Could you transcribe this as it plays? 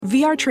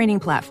VR training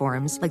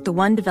platforms, like the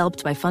one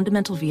developed by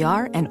Fundamental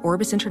VR and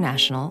Orbis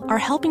International, are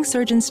helping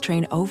surgeons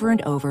train over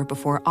and over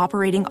before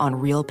operating on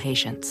real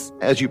patients.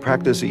 As you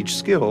practice each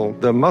skill,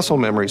 the muscle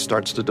memory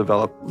starts to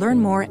develop. Learn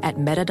more at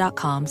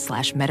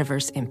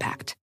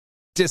meta.com/metaverseimpact.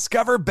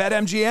 Discover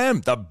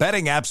BetMGM, the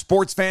betting app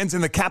sports fans in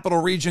the capital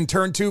region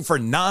turn to for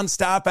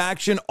nonstop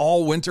action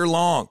all winter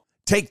long.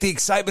 Take the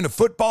excitement of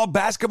football,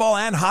 basketball,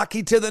 and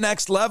hockey to the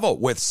next level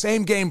with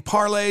same-game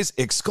parlays,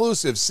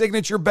 exclusive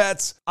signature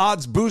bets,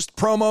 odds boost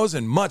promos,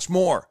 and much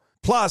more.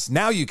 Plus,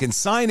 now you can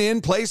sign in,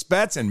 place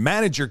bets, and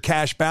manage your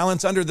cash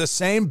balance under the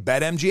same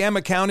BetMGM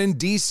account in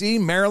D.C.,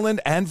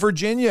 Maryland, and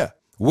Virginia.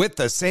 With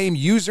the same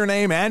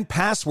username and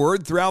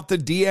password throughout the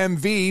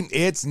DMV,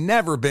 it's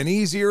never been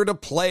easier to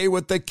play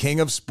with the king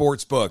of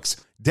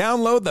sportsbooks.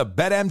 Download the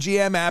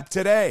BetMGM app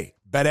today.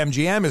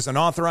 BetMGM is an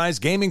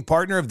authorized gaming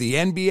partner of the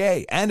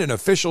NBA and an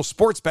official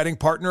sports betting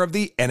partner of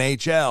the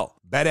NHL.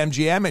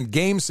 BetMGM and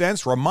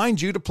GameSense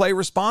remind you to play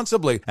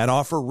responsibly and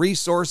offer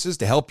resources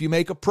to help you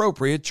make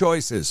appropriate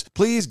choices.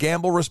 Please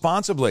gamble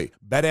responsibly.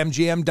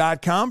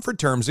 BetMGM.com for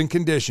terms and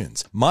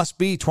conditions. Must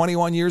be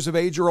 21 years of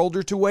age or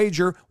older to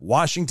wager.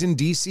 Washington,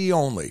 D.C.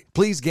 only.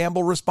 Please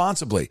gamble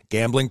responsibly.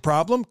 Gambling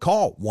problem?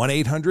 Call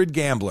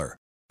 1-800-GAMBLER.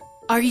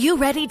 Are you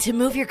ready to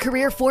move your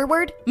career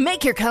forward?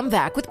 Make your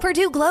comeback with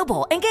Purdue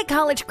Global and get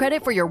college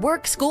credit for your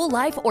work, school,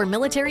 life, or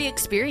military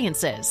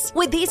experiences.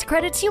 With these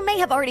credits, you may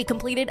have already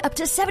completed up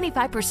to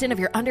 75% of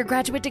your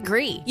undergraduate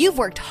degree. You've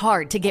worked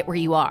hard to get where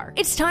you are.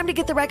 It's time to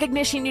get the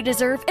recognition you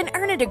deserve and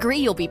earn a degree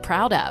you'll be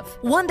proud of.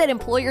 One that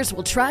employers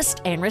will trust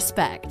and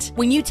respect.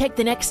 When you take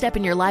the next step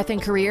in your life and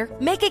career,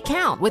 make it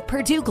count with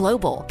Purdue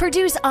Global,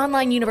 Purdue's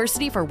online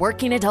university for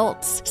working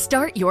adults.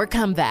 Start your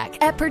comeback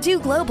at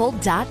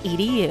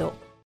purdueglobal.edu.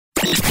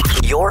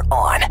 You're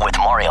on with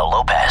Mario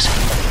Lopez.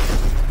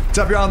 What's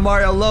up, y'all?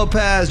 Mario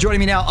Lopez joining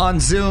me now on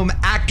Zoom.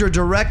 Actor,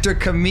 director,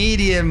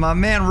 comedian, my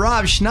man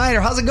Rob Schneider.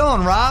 How's it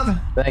going, Rob?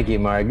 Thank you,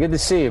 Mario. Good to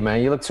see you,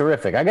 man. You look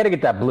terrific. I got to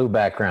get that blue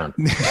background.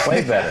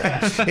 Way better.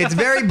 It's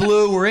very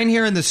blue. We're in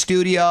here in the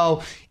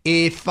studio.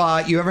 If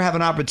you ever have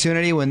an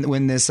opportunity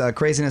when this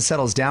craziness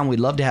settles down, we'd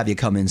love to have you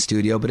come in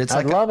studio. But it's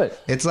I'd love it.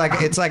 It's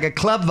like a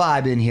club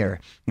vibe in here,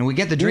 and we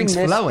get the drinks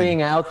flowing. flowing.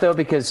 Being out though,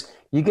 because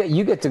you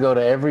get to go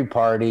to every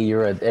party.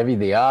 You're at the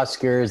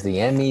Oscars, the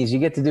Emmys. You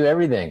get to do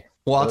everything.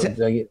 Well,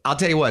 I'll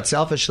tell you what.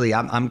 Selfishly,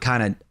 I'm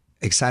kind of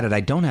excited I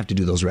don't have to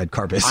do those red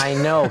carpets. I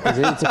know, because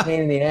it's a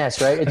pain in the ass,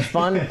 right? It's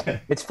fun.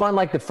 It's fun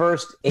like the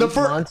first 8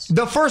 months.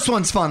 The first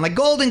one's fun. Like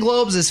Golden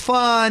Globes is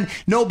fun.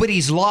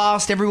 Nobody's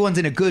lost. Everyone's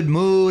in a good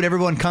mood.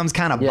 Everyone comes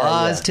kind of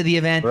buzzed to the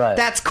event. Right.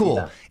 That's cool.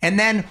 Yeah. And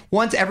then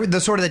once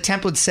the sort of the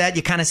template's set,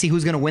 you kind of see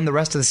who's going to win the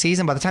rest of the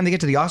season. By the time they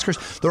get to the Oscars,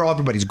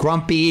 everybody's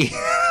grumpy.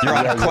 You're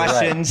out of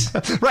questions.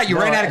 Right. You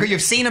ran out of.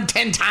 You've seen them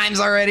 10 times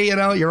already.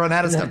 You run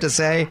out of stuff to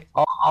say.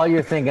 All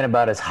you're thinking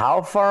about is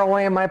how far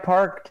away am I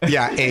parked?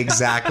 Yeah,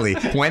 exactly.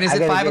 When is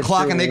it 5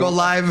 o'clock and they go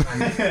live?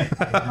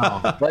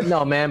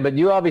 No, man. But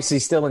you obviously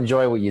still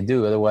enjoy what you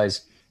do.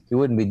 Otherwise, you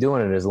wouldn't be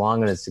doing it as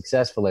long and as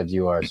successful as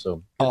you are.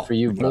 So good for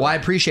you, brother. Well, I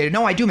appreciate it.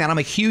 No, I do, man. I'm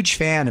a huge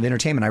fan of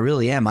entertainment. I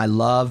really am. I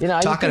love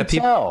talking to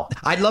people.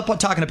 I love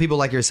talking to people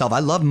like yourself. I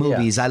love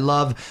movies. Yeah. I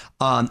love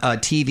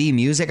TV,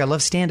 music. I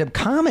love stand-up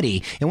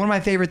comedy. And one of my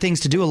favorite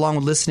things to do, along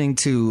with listening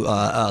to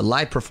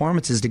live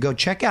performances, is to go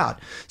check out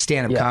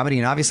stand-up comedy.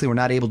 And obviously, we're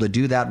not able to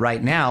do that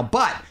right now,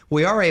 but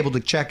we are able to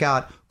check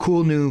out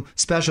cool new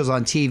specials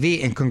on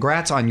TV. And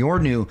congrats on your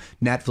new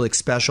Netflix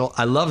special.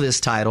 I love this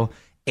title.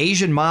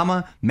 Asian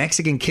Mama,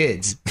 Mexican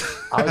Kids.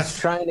 I was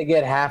trying to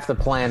get half the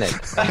planet.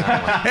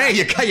 Hey,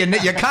 you kind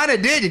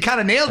of did. You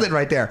kind of nailed it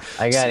right there.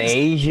 I got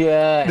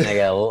Asia and I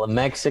got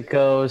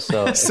Mexico.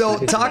 So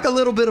talk a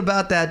little bit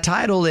about that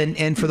title.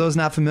 And for those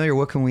not familiar,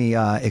 what can we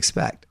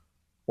expect?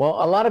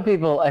 Well, a lot of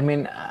people,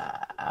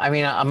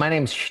 my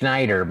name's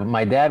Schneider, but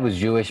my dad was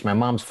Jewish. My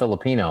mom's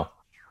Filipino.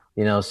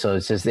 So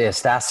it's just the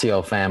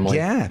Estacio family.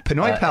 Yeah,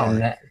 Pinoy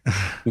power.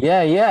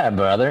 Yeah,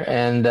 brother.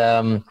 And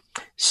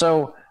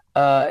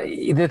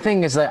the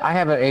thing is that I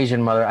have an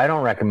Asian mother. I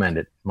don't recommend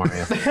it,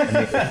 Mario.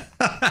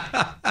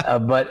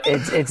 But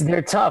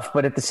they're tough.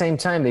 But at the same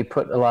time, they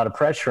put a lot of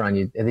pressure on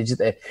you.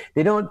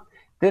 They don't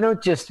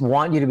just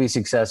want you to be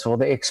successful.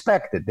 They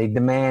expect it. They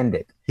demand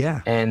it.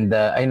 Yeah. And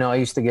I know I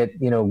used to get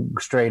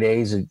straight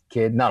A's as a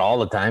kid, not all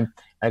the time.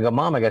 I go,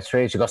 Mom, I got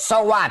straight A's. She goes,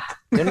 so what?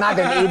 You're not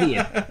an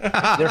idiot.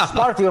 You're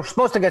smart. You're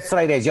supposed to get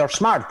straight A's. You're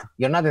smart.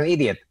 You're not an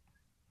idiot.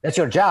 That's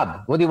your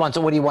job. What do you want?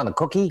 So what do you want? A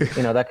cookie?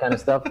 That kind of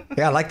stuff.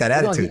 Yeah, I like that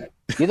attitude.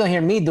 You don't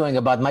hear me you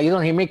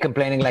don't hear me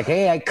complaining like,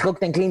 hey, I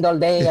cooked and cleaned all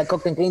day.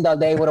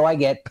 What do I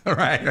get?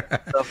 Right.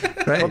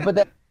 But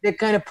that it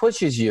kind of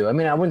pushes you.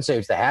 I wouldn't say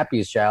it's the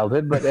happiest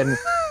childhood, but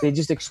they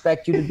just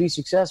expect you to be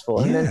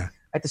successful. And then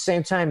at the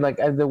same time, like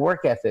the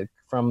work ethic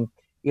from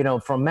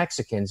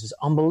Mexicans is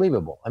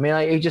unbelievable.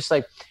 It's just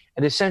like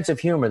the sense of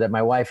humor that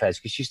my wife has,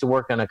 because she used to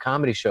work on a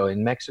comedy show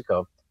in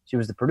Mexico. She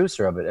was the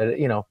producer of it,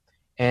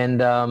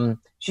 and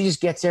she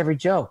just gets every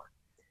joke.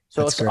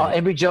 So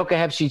every joke I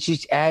have,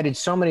 she's added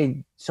so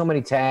many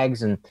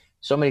tags and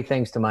so many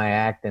things to my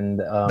act, and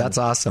that's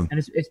awesome. And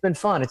it's been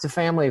fun. It's a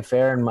family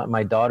affair, and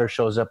my daughter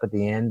shows up at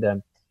the end,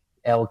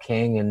 Elle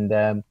King,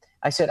 and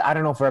I said, I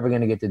don't know if we're ever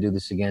going to get to do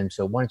this again,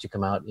 so why don't you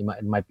come out?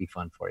 It might be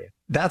fun for you.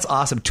 That's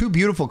awesome. Two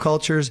beautiful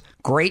cultures,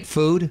 great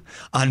food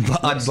on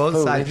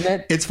both sides. Isn't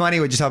it? It's funny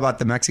when you talk about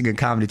the Mexican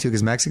comedy too,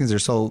 because Mexicans are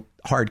so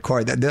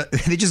hardcore that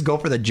they just go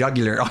for the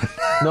jugular.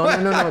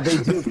 No. They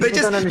do.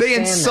 They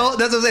insult.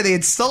 That's what I'm saying. They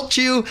insult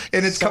you,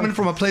 and it's coming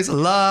from a place of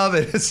love.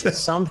 And it's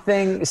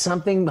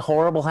something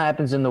horrible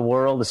happens in the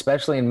world,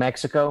 especially in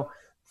Mexico.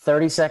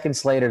 30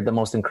 seconds later, the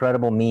most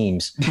incredible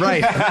memes.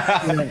 Right.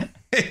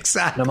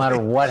 Exactly. No matter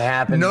what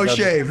happens. No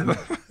shame.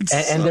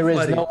 And there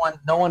is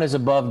no one is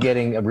above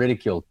getting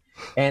ridiculed.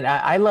 And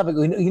I love it.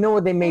 You know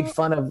what they made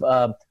fun of?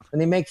 When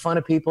they make fun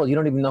of people, you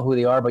don't even know who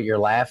they are, but you're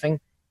laughing.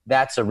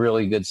 That's a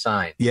really good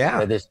sign. Yeah.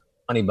 That there's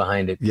money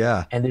behind it.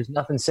 Yeah. And there's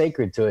nothing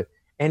sacred to it.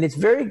 And it's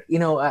very,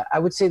 I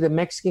would say the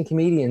Mexican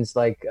comedians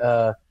like,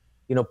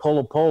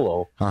 Polo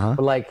Polo, but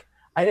like,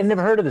 I had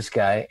never heard of this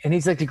guy. And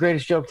he's like the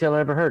greatest joke teller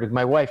I ever heard.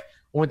 My wife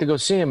went to go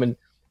see him, and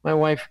my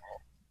wife,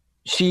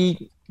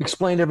 she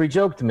explained every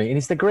joke to me, and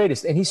he's the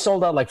greatest. And he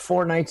sold out like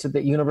 4 nights at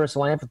the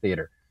Universal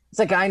Amphitheater. It's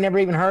like I never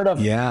even heard of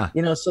him.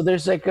 Yeah. So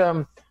there's like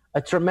a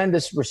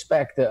tremendous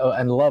respect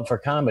and love for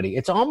comedy.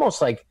 It's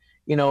almost like,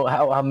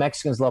 how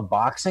Mexicans love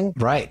boxing.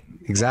 Right.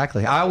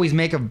 Exactly. I always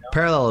make a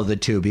parallel of the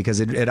two because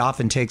it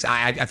often takes,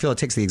 I feel it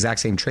takes the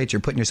exact same traits.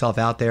 You're putting yourself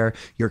out there.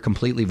 You're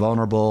completely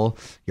vulnerable.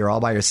 You're all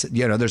by yourself.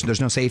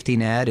 There's no safety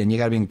net, and you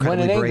got to be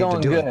incredibly brave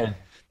to do it.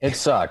 It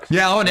sucks.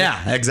 Yeah. Oh,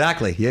 yeah.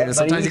 Exactly. Yeah.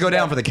 Sometimes you go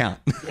down for the count.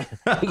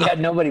 You got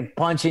nobody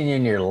punching you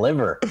in your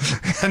liver.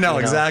 No,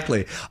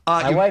 exactly.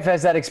 My wife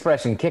has that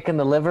expression, kick in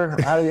the liver.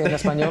 How do you en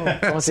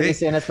español? ¿Cómo se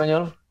dice en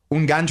español?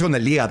 Un gancho en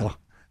el hígado.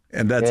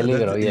 And that's it's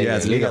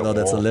hígado.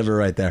 That's the liver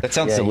right there. That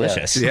sounds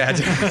delicious. Yeah,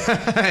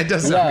 it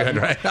does sound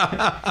good, right?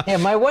 Yeah,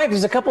 my wife.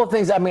 There's a couple of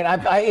things. I mean,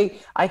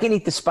 I can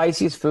eat the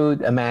spiciest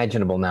food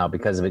imaginable now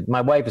because of it.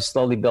 My wife has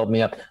slowly built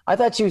me up. I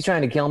thought she was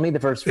trying to kill me the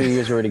first few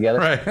years we were together,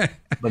 right?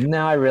 But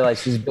now I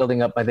realize she's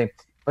building up my thing.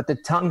 But the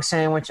tongue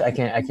sandwich, I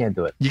can't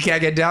do it. You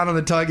can't get down on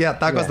the tongue. Yeah,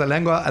 tacos de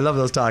lengua. I love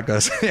those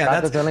tacos. Yeah,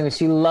 tacos de lengua.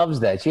 She loves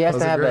that. She has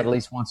to have that at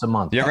least once a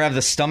month. You ever have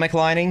the stomach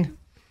lining?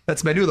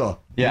 That's menudo.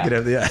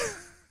 Yeah.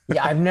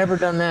 Yeah, I've never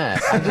done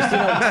that. I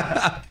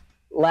just,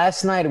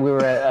 last night we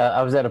were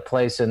I was at a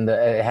place and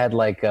it had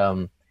like,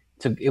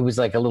 it was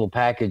like a little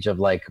package of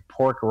like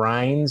pork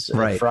rinds,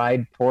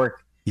 fried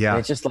pork. Yeah. And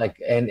it's just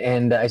like,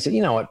 and I said,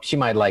 you know what, she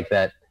might like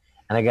that.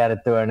 And I got it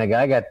to her and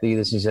I got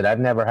these. She said, I've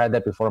never had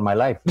that before in my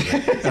life.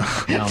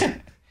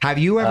 Have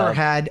you ever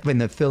had, in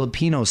the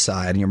Filipino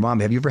side, and your mom,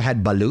 have you ever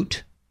had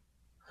balut?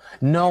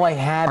 No, I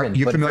haven't. Are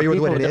you familiar with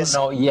what it is?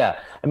 Yeah.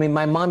 I mean,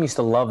 my mom used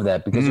to love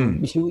that because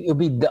it would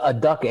be a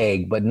duck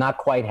egg, but not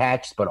quite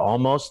hatched, but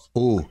almost.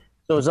 Ooh.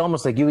 So it was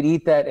almost like you would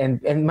eat that,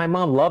 and my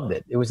mom loved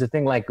it. It was a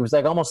thing like, it was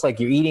like almost like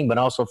you're eating, but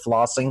also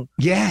flossing.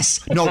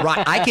 Yes. No,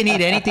 right. I can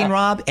eat anything,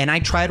 Rob, and I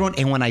tried one,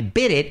 and when I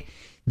bit it,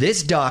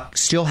 this duck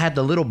still had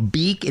the little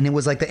beak, and it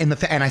was like and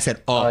I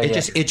said,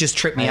 it just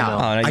tripped me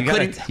out. Oh, no,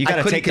 you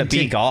gotta take the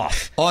beak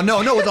off. Oh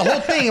no, the whole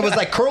thing, it was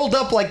like curled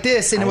up like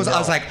this, and I was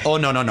like, oh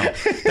no,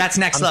 that's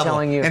next level.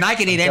 And I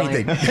can eat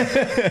anything.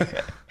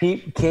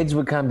 Kids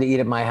would come to eat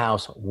at my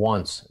house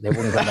once. They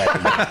wouldn't come back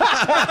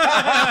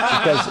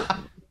again. Because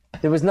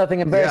there was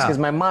nothing embarrassing. Because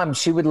my mom,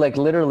 she would like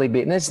literally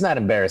be, and it's not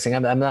embarrassing.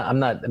 I'm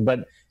not.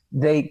 But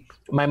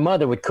my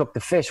mother would cook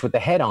the fish with the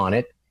head on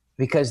it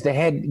because the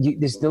head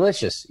is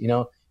delicious.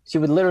 She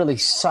would literally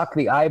suck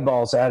the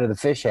eyeballs out of the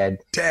fish head.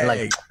 Dang. Like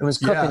it was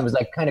cooking. Yeah. It was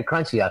like kind of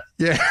crunchy.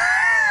 Yeah.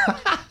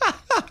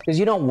 Because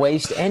you don't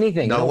waste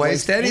anything. Don't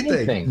waste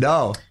anything.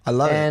 No, I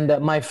love it.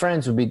 And my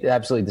friends would be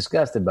absolutely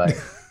disgusted by it.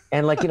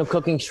 And like,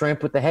 cooking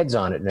shrimp with the heads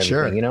on it and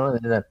everything,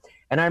 sure.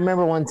 And I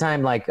remember one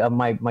time, like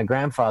my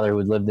grandfather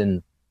who lived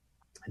in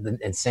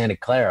Santa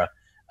Clara,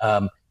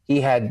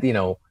 he had,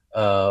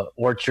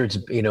 orchards,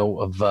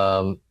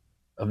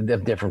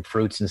 of different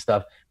fruits and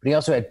stuff, but he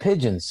also had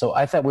pigeons. So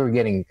I thought we were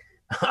getting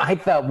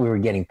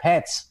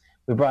pets.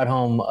 We brought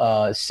home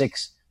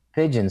 6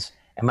 pigeons,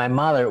 and my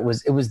mother it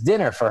was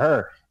dinner for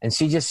her. And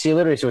she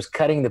literally was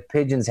cutting the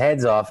pigeons'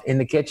 heads off in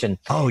the kitchen.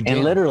 Oh, damn.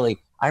 And literally,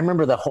 I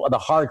remember the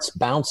hearts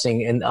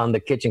bouncing on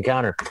the kitchen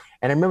counter.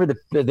 And I remember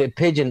the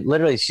pigeon,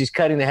 literally, she's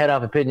cutting the head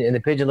off a pigeon, and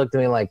the pigeon looked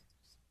at me like,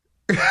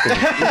 did you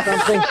do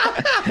something?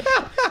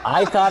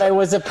 I thought I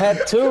was a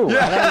pet too.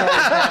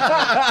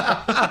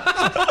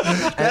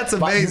 That's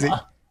amazing.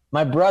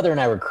 My brother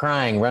and I were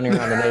crying, running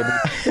around the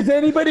neighborhood. Does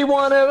anybody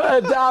want to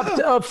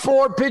adopt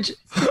 4 pigeons?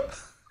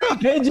 3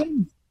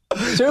 pigeons?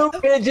 2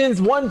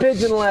 pigeons, 1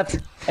 pigeon left.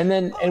 And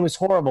it was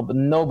horrible, but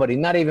nobody,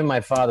 not even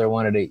my father,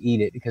 wanted to eat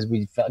it because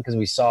we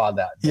saw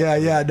that.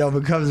 Yeah, no, it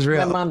becomes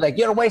real. My mom's like,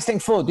 you're wasting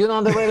food. You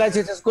don't realize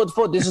this is good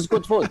food. This is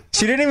good food.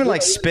 She didn't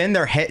even spin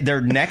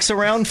their necks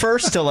around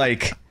first to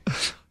like.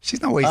 She's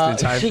not wasting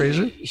time,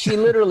 Fraser. She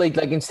literally,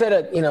 instead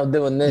of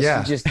doing this,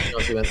 she just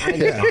doing.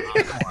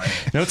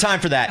 No time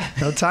for that.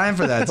 No time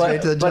for that.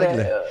 Straight to the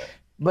jugular.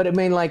 But I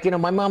mean,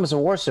 my mom was a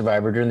war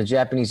survivor during the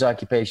Japanese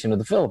occupation of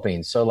the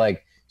Philippines. So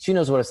she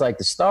knows what it's like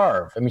to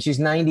starve. I mean, she's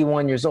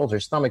 91 years old.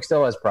 Her stomach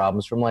still has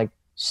problems from like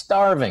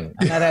starving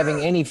and not having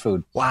any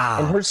food. Wow.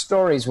 And her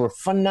stories were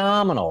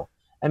phenomenal.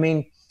 I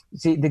mean,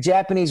 see, the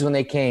Japanese, when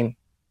they came,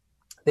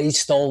 they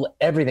stole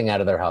everything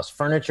out of their house,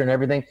 furniture and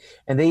everything.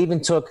 And they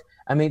even took,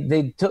 I mean,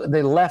 they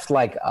left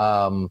like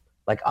a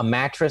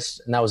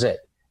mattress, and that was it.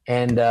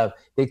 And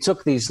they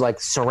took these like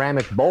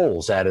ceramic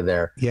bowls out of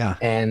there. Yeah.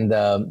 And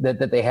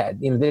that they had,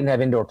 they didn't have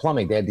indoor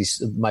plumbing. They had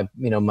these, my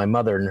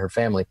mother and her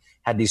family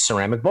had these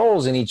ceramic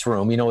bowls in each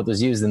room, what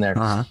was used in there.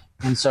 Uh-huh.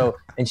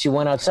 And she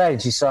went outside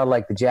and she saw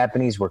like the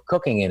Japanese were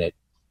cooking in it.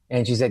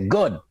 And she said,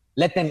 good,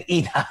 let them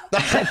eat.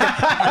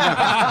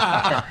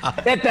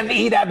 Let them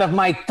eat out of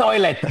my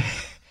toilet.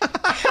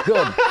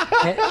 Good.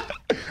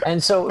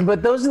 And so,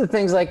 but those are the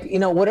things like,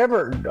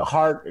 whatever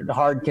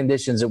hard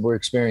conditions that we're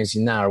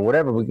experiencing now, or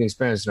whatever we can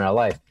experience in our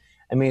life.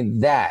 I mean,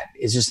 that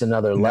is just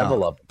another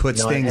level of it.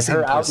 Puts things and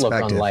her in outlook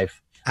on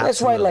life. Absolutely.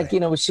 That's why, like,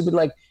 she would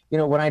like,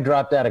 when I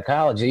dropped out of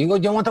college, you go,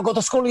 you want to go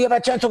to school? You have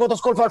a chance to go to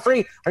school for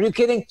free. Are you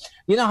kidding?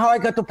 You know how I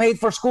got to pay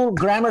for school,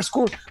 grammar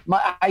school?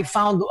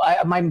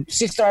 My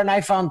sister and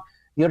I found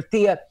your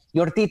tita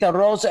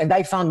Rose, and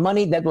I found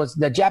money that was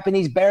the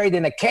Japanese buried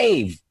in a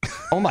cave.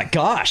 Oh my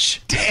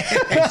gosh.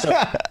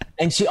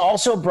 And she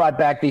also brought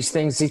back these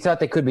things. She thought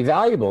they could be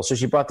valuable. So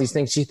she brought these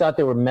things. She thought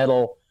they were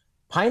metal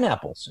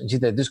pineapples. And she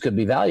thought this could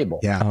be valuable.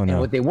 Yeah. Oh, no.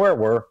 And what they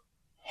were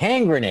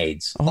hand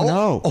grenades. Oh,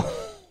 no.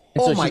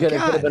 And so it could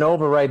have been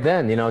over right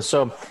then,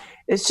 So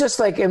it's just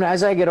like, and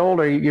as I get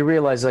older, you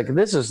realize like,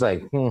 this is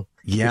like,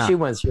 yeah. She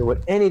went through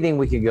what anything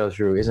we could go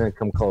through isn't it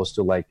come close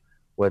to like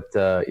what,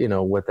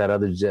 what that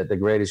other, the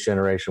greatest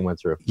generation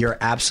went through. You're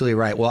absolutely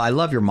right. Well, I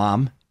love your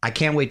mom. I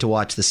can't wait to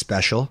watch the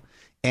special.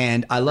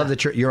 And I love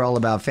that you're all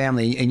about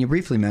family. And you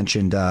briefly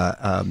mentioned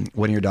one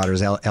of your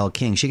daughters, Elle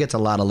King. She gets a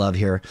lot of love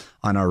here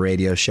on our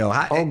radio show.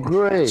 Oh,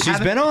 great.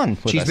 She's been on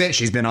with us.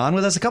 She's been on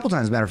with us a couple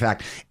times, as a matter of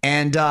fact.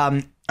 And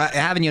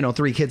having,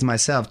 3 kids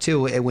myself,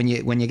 too, when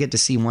you get to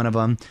see one of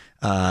them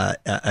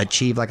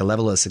achieve like a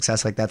level of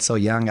success like that so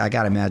young, I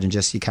got to imagine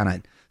just you kind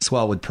of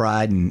swell with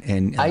pride.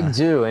 And I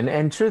do.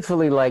 And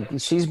truthfully, like,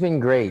 she's been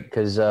great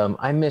because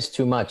I missed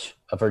too much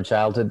of her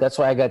childhood. That's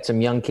why I got some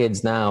young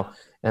kids now.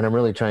 And I'm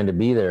really trying to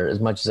be there as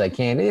much as I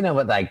can,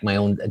 with like my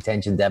own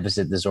attention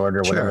deficit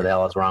disorder, whatever the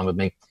hell is wrong with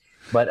me.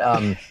 But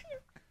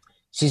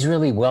she's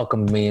really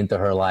welcomed me into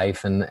her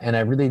life. And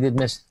I really did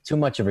miss too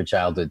much of her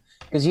childhood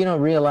because you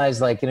don't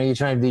realize like, you're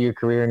trying to do your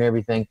career and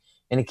everything.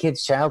 And a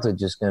kid's childhood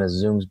just kind of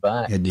zooms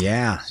by.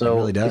 Yeah, so it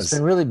really does. It's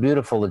been really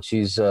beautiful that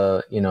she's,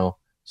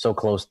 so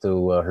close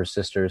to her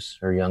sisters,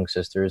 her young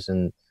sisters.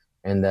 And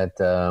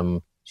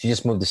that she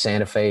just moved to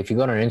Santa Fe. If you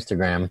go on her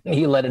Instagram,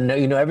 you let her know,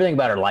 everything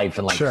about her life.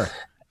 And like, sure.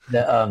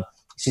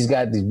 She's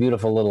got these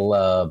beautiful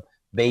little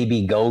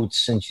baby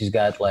goats, and she's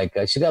got a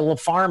little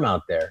farm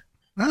out there.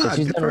 So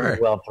she's done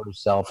really well for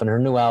herself, and her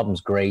new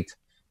album's great.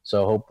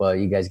 So I hope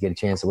you guys get a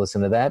chance to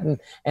listen to that.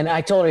 And I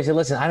told her, I said,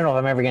 listen, I don't know if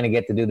I'm ever going to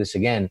get to do this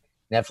again.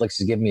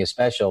 Netflix is giving me a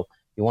special.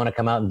 You want to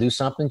come out and do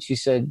something? She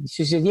said,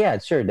 yeah,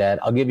 sure, Dad.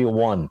 I'll give you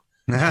one.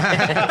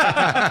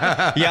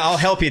 Yeah, I'll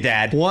help you,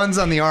 Dad. One's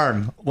on the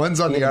arm. One's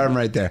on the arm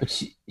right there.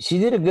 She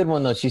did a good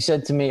one, though. She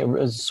said to me, it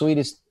was the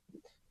sweetest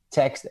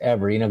text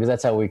ever, because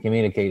that's how we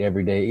communicate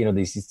every day,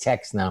 these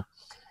texts now.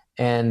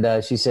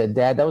 And she said,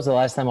 Dad, that was the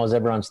last time I was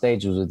ever on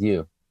stage was with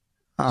you.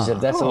 She said,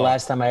 if that's the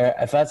last time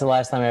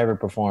I ever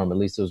performed, at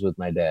least it was with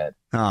my dad.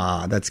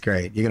 Oh, that's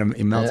great. You're going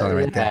to melt on it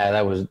right there.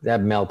 Yeah,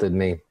 that melted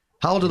me.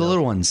 How old are the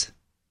little ones?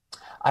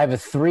 I have a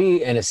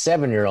 3 and a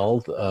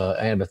 7-year-old.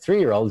 I have a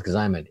 3-year-old because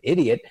I'm an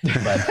idiot,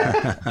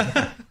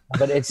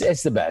 but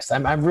it's the best.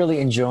 I'm really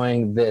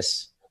enjoying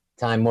this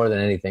time more than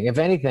anything. If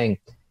anything,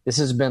 this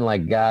has been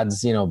like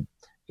God's,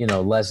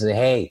 lesson.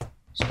 Hey,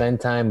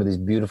 spend time with these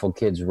beautiful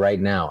kids right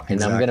now. And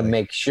exactly. I'm going to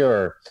make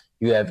sure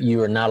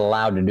you are not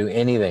allowed to do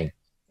anything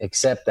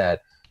except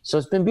that. So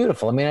it's been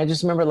beautiful. I mean, I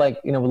just remember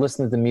we're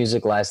listening to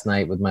music last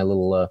night with my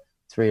little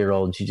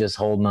 3-year-old, and she just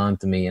holding on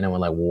to me. And I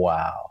went like,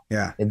 wow.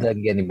 Yeah. It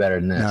doesn't get any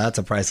better than this. No, that's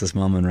a priceless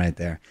moment right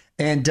there.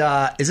 And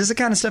is this the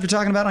kind of stuff you're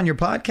talking about on your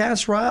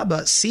podcast, Rob?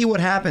 See What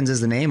Happens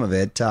is the name of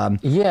it.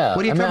 Yeah.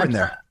 What are you covering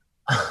there?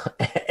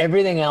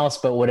 Everything else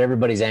but what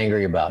everybody's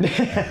angry about.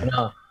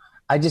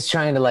 I just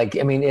trying to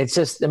it's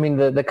just,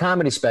 the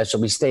comedy special,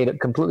 we stayed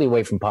completely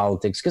away from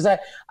politics because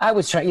I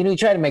was trying, you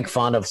try to make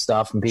fun of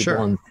stuff and people.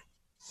 Sure. And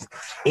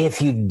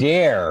if you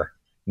dare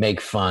make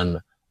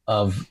fun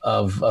of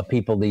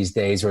people these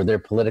days or their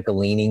political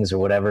leanings or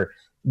whatever,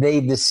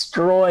 they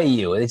destroy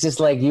you. It's just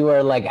like you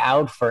are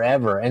out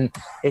forever. And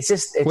it's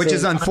just, which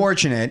is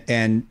unfortunate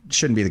and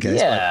shouldn't be the case.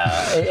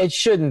 Yeah, it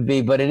shouldn't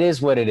be, but it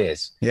is what it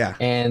is. Yeah.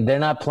 And they're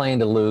not playing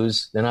to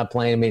lose. They're not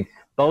playing.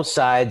 Both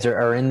sides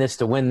are in this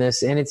to win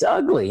this, and it's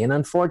ugly. And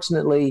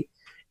unfortunately,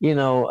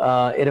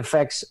 it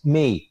affects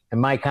me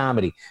and my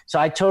comedy. So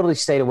I totally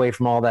stayed away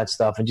from all that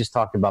stuff and just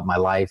talked about my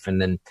life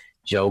and then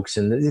jokes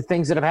and the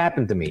things that have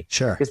happened to me.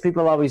 Sure. Because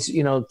people always,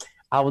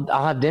 I'll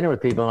have dinner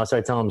with people and I'll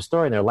start telling them a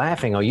story and they're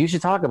laughing. Oh, you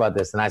should talk about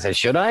this. And I said,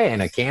 should I?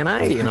 And can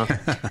I?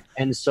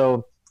 And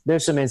so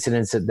there's some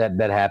incidents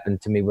that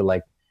happened to me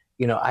with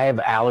I have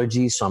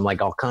allergies, so I'm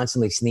like all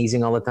constantly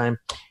sneezing all the time.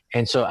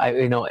 And so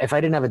if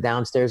I didn't have a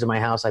downstairs in my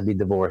house, I'd be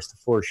divorced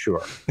for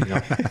sure.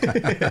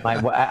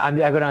 I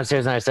go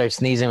downstairs and I start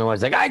sneezing. My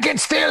wife's like, I can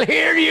still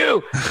hear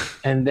you.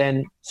 And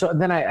then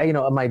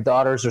my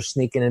daughters are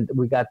sneaking in.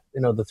 We got,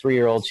 the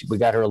 3-year-old, we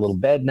got her a little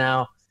bed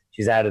now.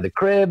 She's out of the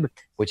crib,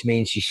 which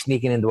means she's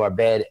sneaking into our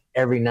bed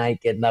every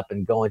night, getting up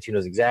and going. She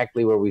knows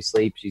exactly where we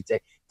sleep. She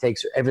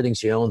takes everything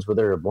she owns with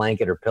her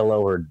blanket, her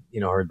pillow,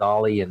 her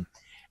dolly. And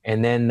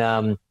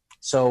then,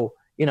 so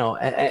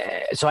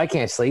I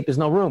can't sleep. There's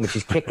no room. And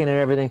she's kicking and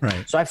everything.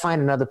 Right. So I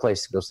find another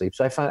place to go sleep.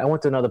 So I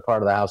went to another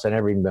part of the house I'd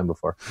never even been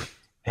before.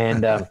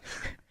 And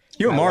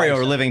you and Mario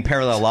are living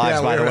parallel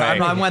lives, by the way.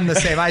 I'm one the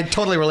same. I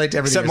totally relate to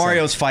everything. Except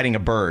Mario's fighting a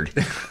bird.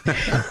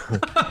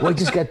 We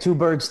just got 2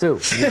 birds,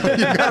 too. You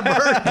got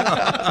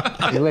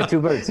a bird? We got 2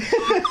 birds.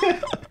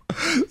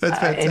 That's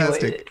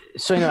fantastic. Anyway,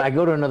 so, I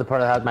go to another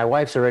part of the house. My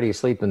wife's already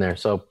asleep in there.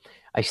 So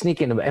I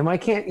sneak in. And I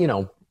can't,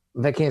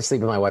 if I can't sleep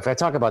with my wife, I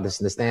talk about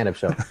this in the stand-up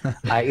show.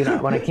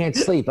 When I can't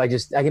sleep, I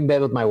get in bed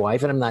with my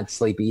wife, and I'm not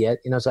sleepy yet.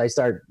 So I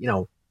start,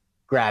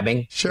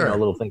 grabbing, a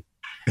little thing.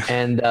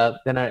 And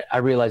then I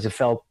realized it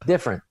felt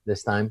different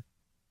this time,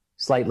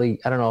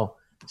 slightly, I don't know,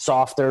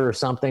 softer or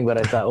something. But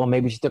I thought, well,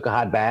 maybe she took a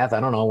hot bath. I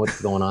don't know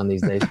what's going on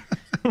these days.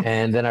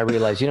 And then I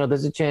realized,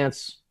 there's a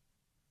chance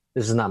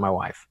this is not my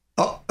wife.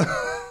 Oh.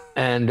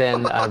 And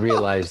then I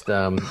realized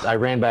I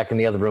ran back in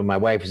the other room. My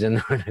wife is in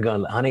there, and I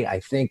go, honey, I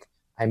think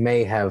I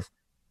may have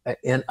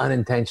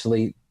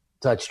unintentionally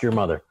touched your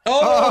mother.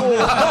 Oh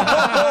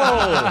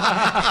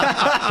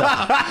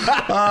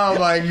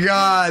my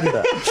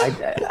God.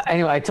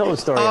 Anyway, I told a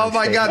story. Oh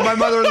my God. My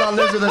mother-in-law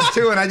lives with us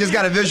too, and I just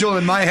not visual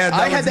in my head.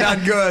 That was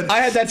not good. I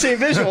had that same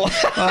visual.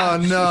 Oh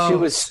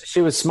no.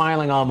 She was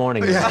smiling all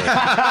morning. Hey,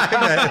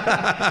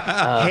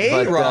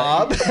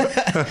 Rob.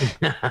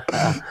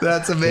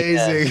 That's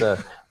amazing.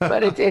 Yeah,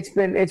 but it's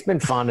been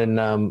fun, and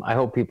I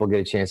hope people get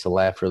a chance to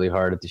laugh really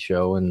hard at the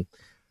show. And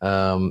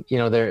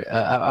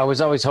I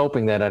was always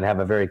hoping that I'd have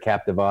a very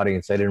captive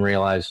audience. I didn't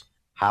realize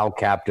how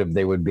captive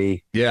they would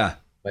be. Yeah.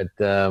 But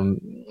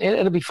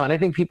it'll be fun. I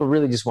think people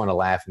really just want to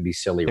laugh and be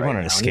silly right now. They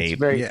want to escape. It's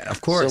very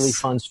of course. silly,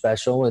 fun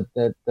special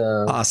that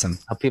awesome.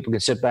 How people can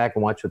sit back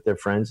and watch with their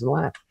friends and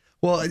laugh.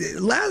 Well,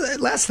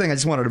 last thing I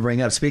just wanted to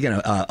bring up, speaking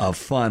of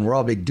fun, we're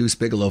all big Deuce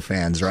Bigalow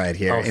fans right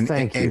here. Oh,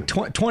 thank you.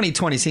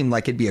 2020 seemed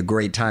like it'd be a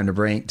great time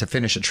to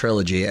finish a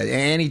trilogy.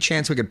 Any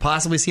chance we could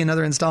possibly see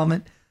another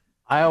installment?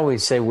 I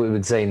always say we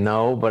would say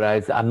no,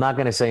 but I'm not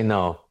going to say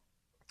no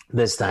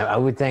this time. I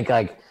would think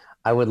I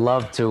would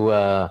love to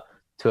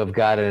have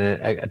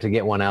gotten to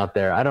get one out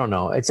there. I don't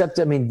know.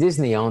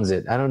 Disney owns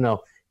it. I don't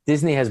know.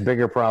 Disney has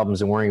bigger problems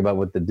than worrying about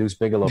what the Deuce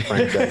Bigalow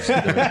franchise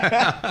is doing.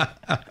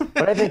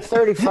 But I think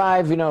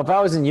 35, if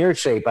I was in your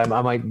shape, I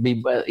might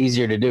be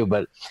easier to do.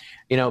 But,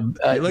 you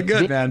look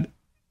good, man.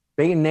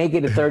 Being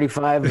naked at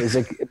 35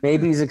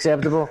 maybe is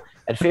acceptable.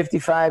 At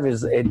 55,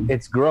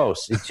 it's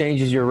gross. It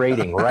changes your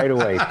rating right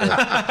away.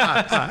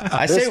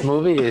 This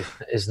movie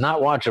is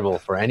not watchable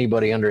for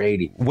anybody under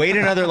 80. Wait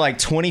another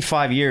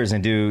 25 years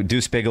and do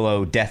Deuce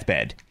Bigalow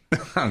Deathbed.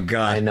 Oh,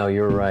 God. I know,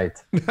 you're right.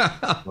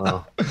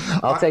 Well,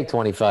 I'll take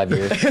 25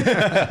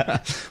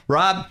 years.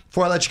 Rob,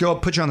 before I let you go, I'll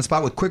put you on the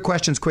spot with quick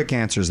questions, quick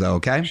answers, though,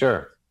 okay?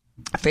 Sure.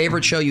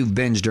 Favorite show you've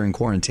binged during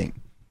quarantine?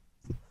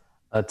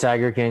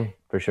 Tiger King,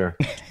 for sure.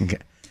 Okay.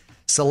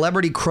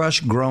 Celebrity crush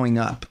growing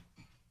up?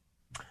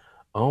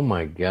 Oh,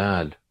 my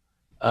God.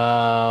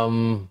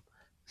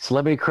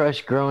 Celebrity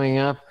crush growing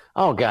up?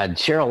 Oh, God,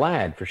 Cheryl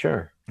Ladd, for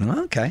sure.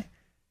 Okay.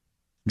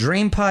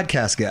 Dream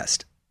podcast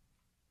guest?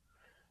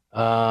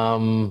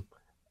 Elon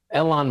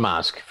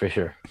Musk, for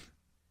sure.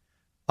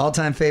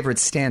 All-time favorite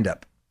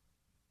stand-up?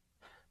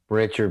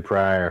 Richard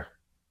Pryor,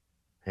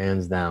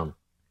 hands down.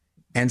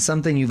 And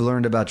something you've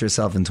learned about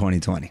yourself in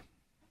 2020?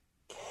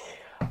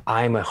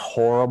 I'm a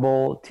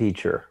horrible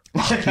teacher.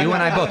 You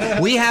and I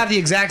both. We have the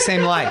exact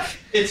same life.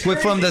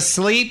 From the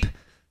sleep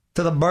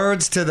to the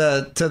birds to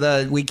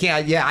the we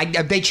can't.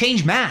 Yeah, they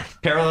changed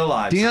math. Parallel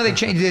lives. Do you know they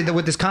changed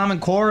with this Common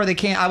Core? They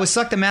can't. I was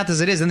sucked at math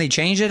as it is, and they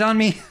changed it on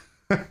me.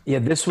 Yeah,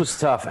 this was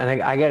tough,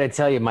 and I got to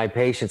tell you, my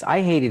patience.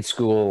 I hated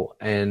school,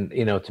 and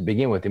to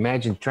begin with,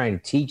 imagine trying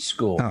to teach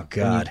school. Oh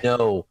God,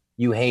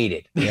 you hate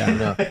it.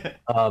 Yeah.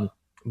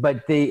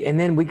 But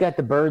then we got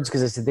the birds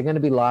because I said they're going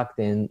to be locked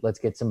in. Let's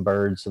get some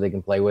birds so they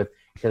can play with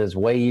because it's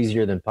way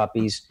easier than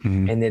puppies.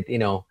 Mm-hmm. And that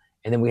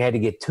and then we had to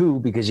get 2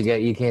 because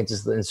you can't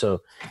just. And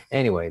so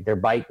anyway, they're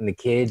biting the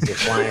kids. They're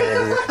flying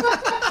everywhere.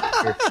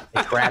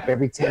 They crap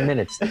every 10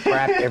 minutes.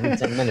 Every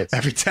 10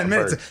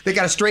 minutes. They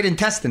got a straight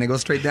intestine. They go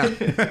straight down.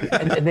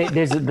 and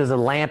there's a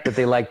lamp that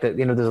they like. There's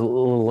a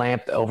little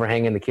lamp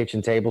overhanging the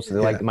kitchen table. So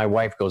they like. My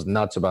wife goes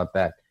nuts about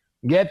that.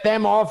 Get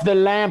them off the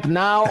lamp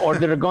now, or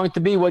they're going to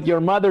be what your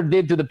mother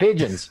did to the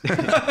pigeons.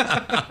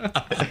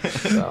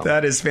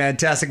 That is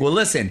fantastic. Well,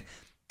 listen,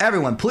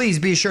 everyone, please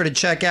be sure to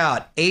check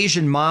out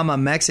Asian Mama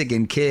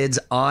Mexican Kids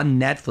on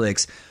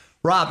Netflix.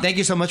 Rob, thank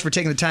you so much for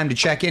taking the time to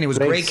check in. It was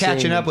great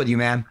catching up with you,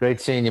 man. Great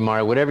seeing you,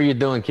 Mario. Whatever you're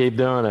doing, keep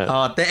doing it.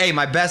 Hey,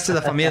 my best to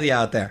the familia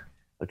out there.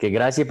 Okay,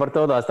 gracias por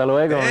todo. Hasta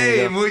luego.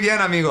 Hey, amigo. muy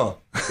bien,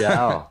 amigo.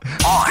 Ciao.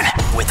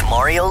 On with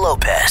Mario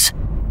Lopez.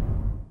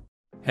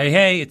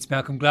 Hey, it's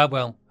Malcolm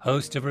Gladwell,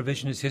 host of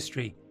Revisionist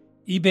History.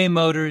 eBay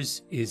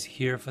Motors is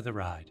here for the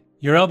ride.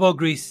 Your elbow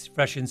grease,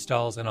 fresh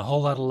installs, and a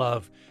whole lot of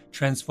love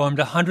transformed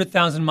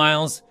 100,000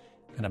 miles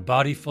and a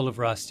body full of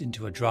rust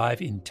into a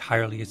drive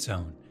entirely its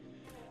own.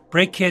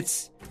 Brake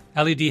kits,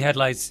 LED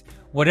headlights,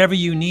 whatever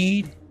you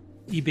need,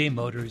 eBay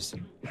Motors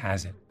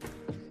has it.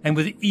 And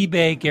with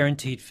eBay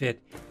Guaranteed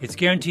Fit, it's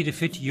guaranteed to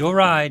fit your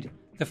ride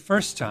the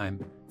first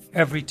time,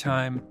 every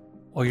time,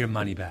 or your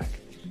money back.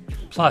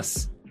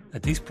 Plus,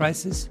 at these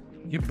prices,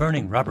 you're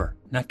burning rubber,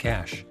 not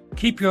cash.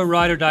 Keep your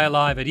ride or die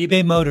alive at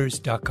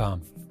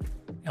ebaymotors.com.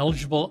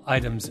 Eligible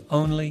items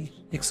only.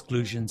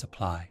 Exclusions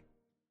apply.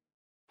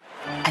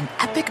 An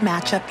epic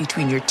matchup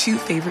between your two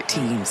favorite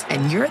teams,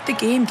 and you're at the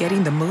game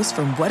getting the most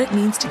from what it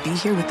means to be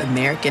here with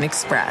American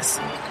Express.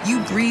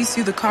 You breeze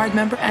through the card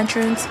member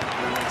entrance,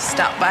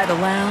 stop by the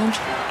lounge.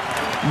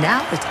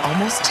 Now it's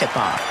almost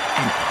tip-off,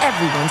 and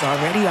everyone's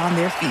already on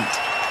their feet.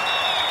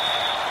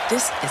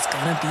 This is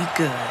gonna be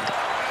good.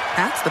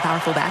 That's the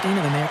powerful backing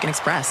of American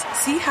Express.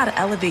 See how to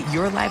elevate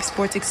your live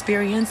sports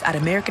experience at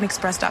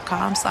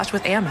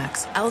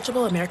americanexpress.com/withAmex.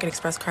 Eligible American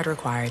Express card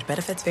required.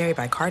 Benefits vary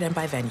by card and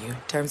by venue.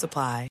 Terms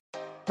apply.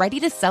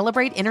 Ready to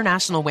celebrate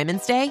International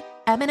Women's Day?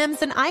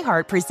 M&M's and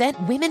iHeart present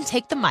Women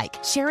Take the Mic,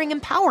 sharing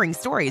empowering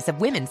stories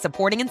of women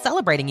supporting and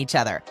celebrating each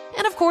other.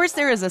 And of course,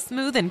 there is a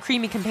smooth and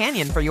creamy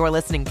companion for your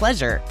listening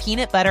pleasure,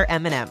 peanut butter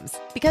M&M's.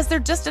 Because they're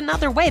just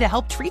another way to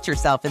help treat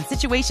yourself in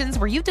situations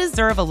where you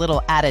deserve a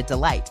little added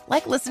delight,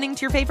 like listening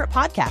to your favorite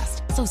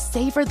podcast. So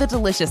savor the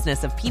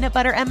deliciousness of peanut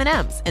butter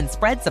M&M's and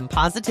spread some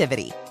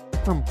positivity.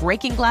 From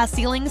breaking glass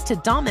ceilings to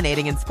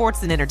dominating in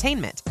sports and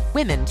entertainment,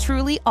 women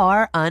truly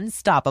are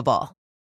unstoppable.